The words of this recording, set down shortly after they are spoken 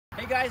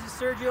guys, it's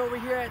Sergio over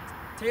here at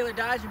Taylor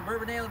Dodge in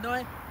Bourbonnais,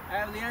 Illinois. I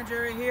have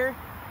Leandre right here.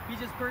 He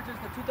just purchased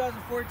the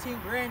 2014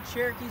 Grand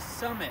Cherokee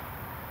Summit.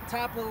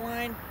 Top of the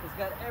line. It's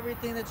got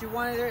everything that you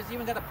wanted there. It's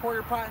even got a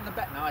porter pot in the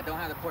back. No, I don't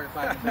have the porter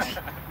pot in the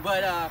back.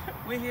 But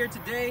we're here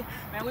today.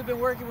 Man, we've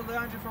been working with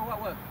Leandre for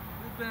what?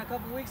 It's been a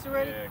couple weeks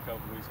already? Yeah, a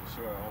couple weeks for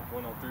sure.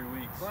 Going on 3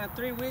 weeks. Going on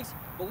 3 weeks,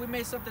 but we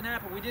made something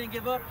happen. We didn't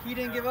give up. He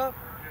didn't give up.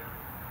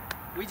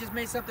 We just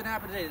made something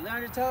happen today.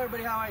 Leandre, tell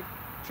everybody how I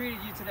treated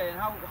you today and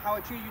how I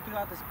treated you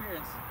throughout the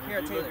experience here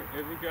at Taylor.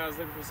 If you guys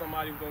looking for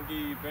somebody who's going to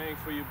give you bang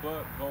for your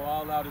buck, go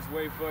all out his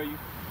way for you,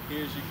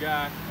 here's your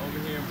guy over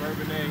here in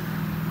Bourbonnais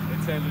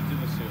at Taylor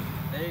Dealership.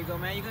 There you go,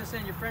 man. You going to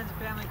send your friends and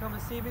family to come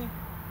and see me?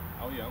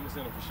 Oh, yeah, I'm going to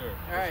send them for sure.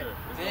 All right. Sure.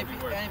 And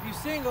if you're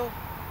single,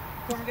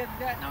 come and get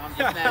that. No, I'm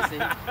just nasty.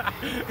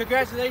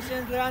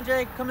 Congratulations,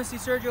 Leandre. Come and see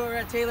Sergio over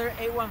at Taylor,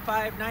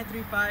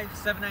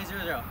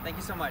 815-935-7900. Thank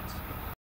you so much.